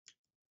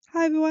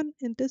Hi everyone,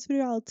 in this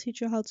video I'll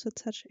teach you how to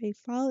attach a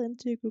file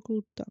into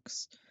Google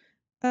Docs.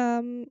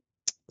 Um,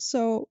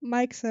 so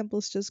my example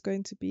is just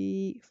going to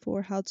be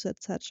for how to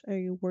attach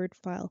a Word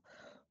file.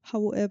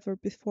 However,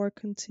 before I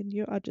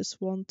continue, I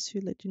just want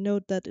to let you know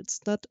that it's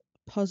not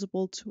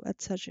possible to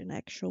attach an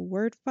actual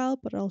Word file,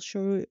 but I'll show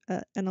you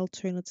an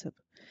alternative.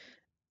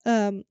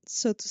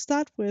 So to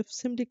start with,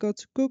 simply go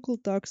to Google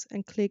Docs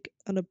and click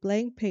on a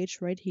blank page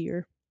right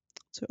here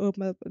to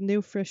open up a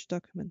new fresh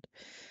document.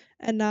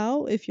 And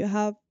now, if you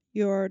have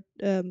your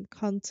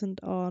content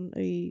on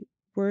a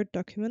Word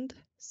document,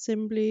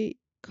 simply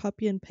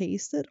copy and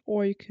paste it,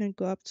 or you can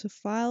go up to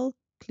File,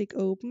 click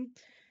Open,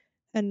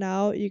 and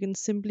now you can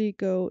simply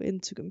go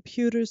into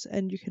Computers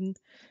and you can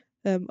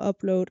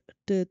upload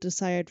the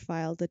desired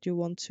file that you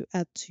want to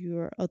add to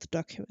your other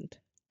document.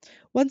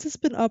 Once it's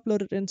been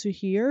uploaded into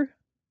here,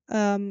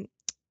 um,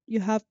 you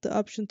have the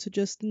option to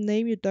just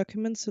name your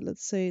document. So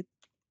let's say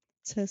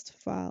test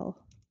file.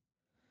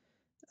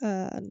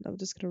 And I'm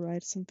just going to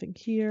write something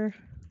here,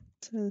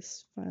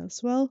 test file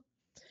as well,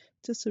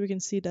 just so we can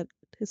see that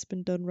it's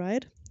been done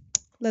right.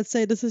 Let's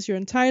say this is your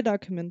entire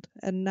document,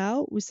 and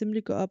now we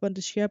simply go up on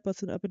the share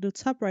button up in the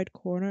top right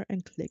corner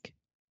and click.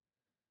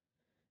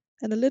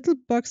 And a little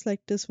box like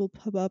this will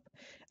pop up.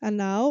 And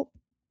now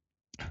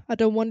I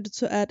don't want it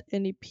to add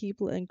any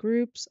people and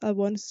groups. I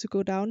want it to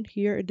go down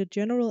here in the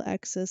general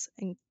access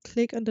and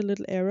click on the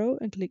little arrow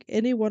and click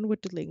anyone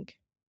with the link.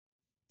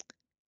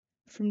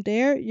 From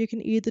there, you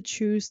can either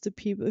choose the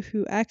people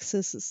who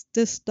accesses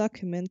this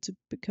document to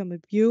become a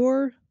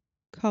viewer,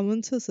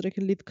 commenter, so they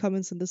can leave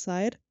comments on the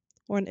side,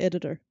 or an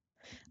editor.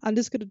 I'm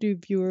just going to do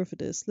viewer for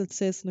this. Let's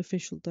say it's an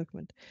official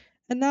document.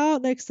 And now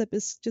next step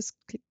is just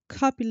click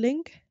copy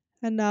link,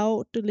 and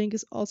now the link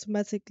is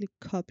automatically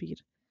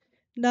copied.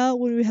 Now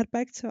when we head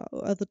back to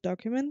our other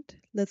document,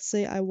 let's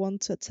say I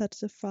want to attach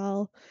the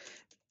file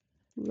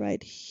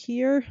right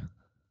here.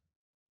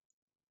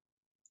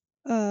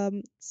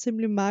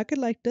 Simply mark it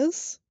like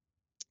this,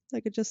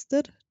 like I just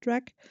did,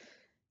 drag,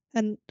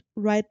 and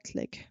right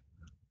click.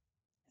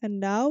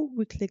 And now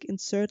we click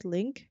insert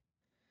link.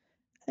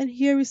 And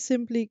here we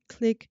simply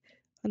click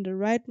on the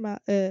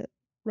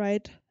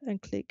right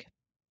and click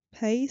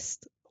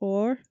paste,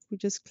 or we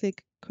just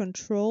click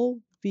Control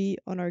V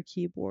on our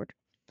keyboard.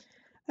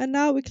 And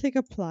now we click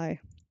apply.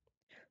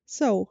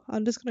 So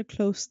I'm just going to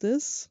close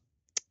this.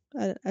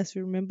 As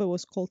you remember, it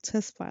was called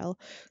test file.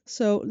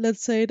 So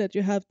let's say that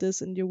you have this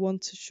and you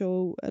want to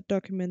show a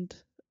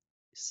document.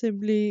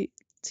 Simply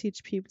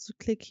teach people to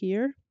click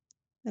here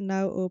and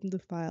now open the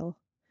file.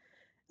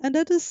 And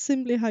that is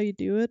simply how you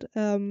do it.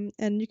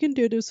 And you can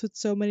do this with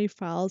so many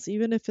files.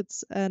 Even if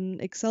it's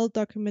an Excel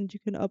document, you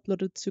can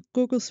upload it to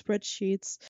Google Spreadsheets.